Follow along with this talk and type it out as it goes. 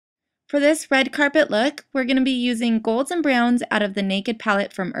For this red carpet look, we're going to be using golds and browns out of the Naked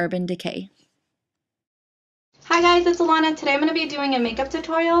palette from Urban Decay. Hi guys, it's Alana. Today I'm going to be doing a makeup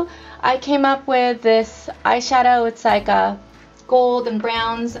tutorial. I came up with this eyeshadow. It's like a gold and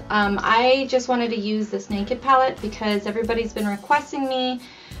browns. I just wanted to use this Naked palette because everybody's been requesting me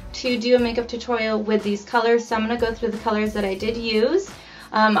to do a makeup tutorial with these colors, so I'm going to go through the colors that I did use.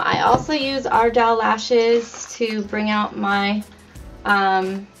 I also use Ardell lashes to bring out my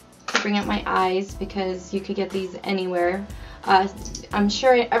eyes because you could get these anywhere. I'm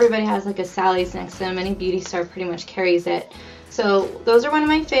sure everybody has like a Sally's next to them. Any beauty store pretty much carries it. So those are one of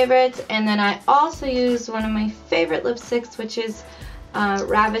my favorites. And then I also use one of my favorite lipsticks, which is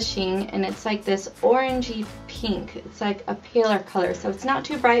Ravishing, and it's like this orangey pink. It's like a paler color, so it's not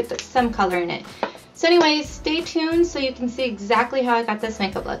too bright, but some color in it. So anyways, stay tuned so you can see exactly how I got this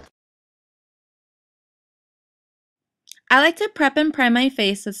makeup look. I like to prep and prime my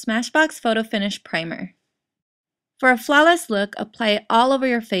face with Smashbox Photo Finish Primer. For a flawless look, apply it all over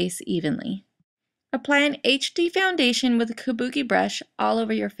your face evenly. Apply an HD foundation with a kabuki brush all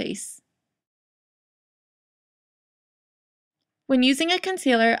over your face. When using a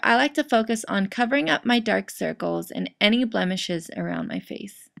concealer, I like to focus on covering up my dark circles and any blemishes around my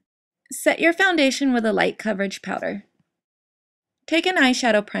face. Set your foundation with a light coverage powder. Take an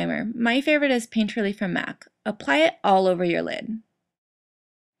eyeshadow primer. My favorite is Painterly from MAC. Apply it all over your lid.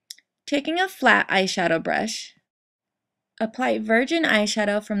 Taking a flat eyeshadow brush, apply Virgin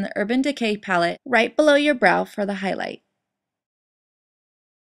eyeshadow from the Urban Decay palette right below your brow for the highlight.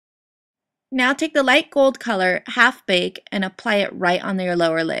 Now take the light gold color, Half Bake, and apply it right on your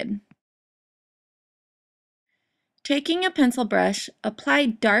lower lid. Taking a pencil brush, apply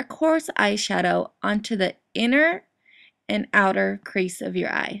Dark Horse eyeshadow onto the inner and outer crease of your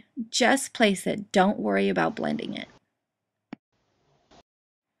eye. Just place it, don't worry about blending it.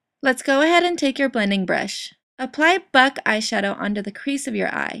 Let's go ahead and take your blending brush. Apply Buck eyeshadow onto the crease of your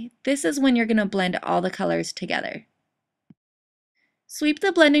eye. This is when you're going to blend all the colors together. Sweep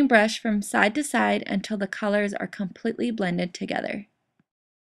the blending brush from side to side until the colors are completely blended together.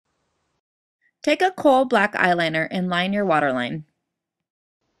 Take a kohl black eyeliner and line your waterline.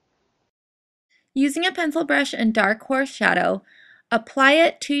 Using a pencil brush and Dark Horse shadow, apply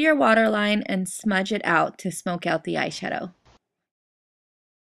it to your waterline and smudge it out to smoke out the eyeshadow.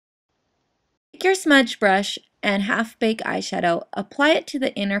 Take your smudge brush and Half Bake eyeshadow, apply it to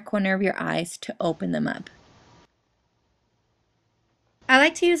the inner corner of your eyes to open them up. I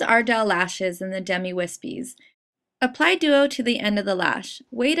like to use Ardell lashes in the Demi Wispies. Apply Duo to the end of the lash.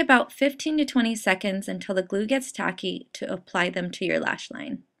 Wait about 15 to 20 seconds until the glue gets tacky to apply them to your lash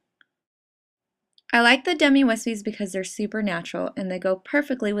line. I like the Demi Wispies because they're super natural and they go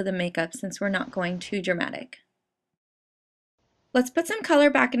perfectly with the makeup since we're not going too dramatic. Let's put some color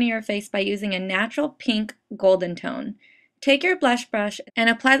back into your face by using a natural pink golden tone. Take your blush brush and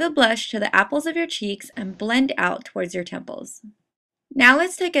apply the blush to the apples of your cheeks and blend out towards your temples. Now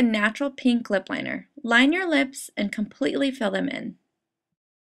let's take a natural pink lip liner. Line your lips and completely fill them in.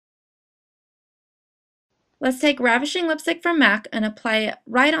 Let's take Ravishing lipstick from MAC and apply it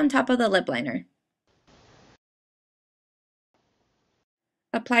right on top of the lip liner.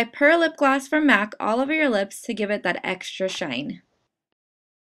 Apply Pearl lip gloss from MAC all over your lips to give it that extra shine.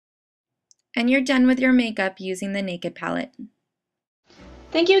 And you're done with your makeup using the Naked palette.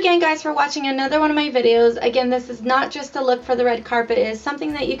 Thank you again guys for watching another one of my videos. Again, this is not just a look for the red carpet. It is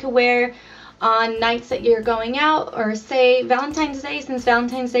something that you could wear on nights that you're going out, or say Valentine's Day, since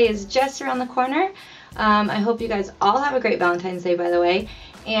Valentine's Day is just around the corner. I hope you guys all have a great Valentine's Day, by the way.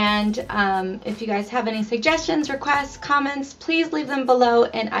 And if you guys have any suggestions, requests, comments, please leave them below,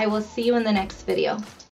 and I will see you in the next video.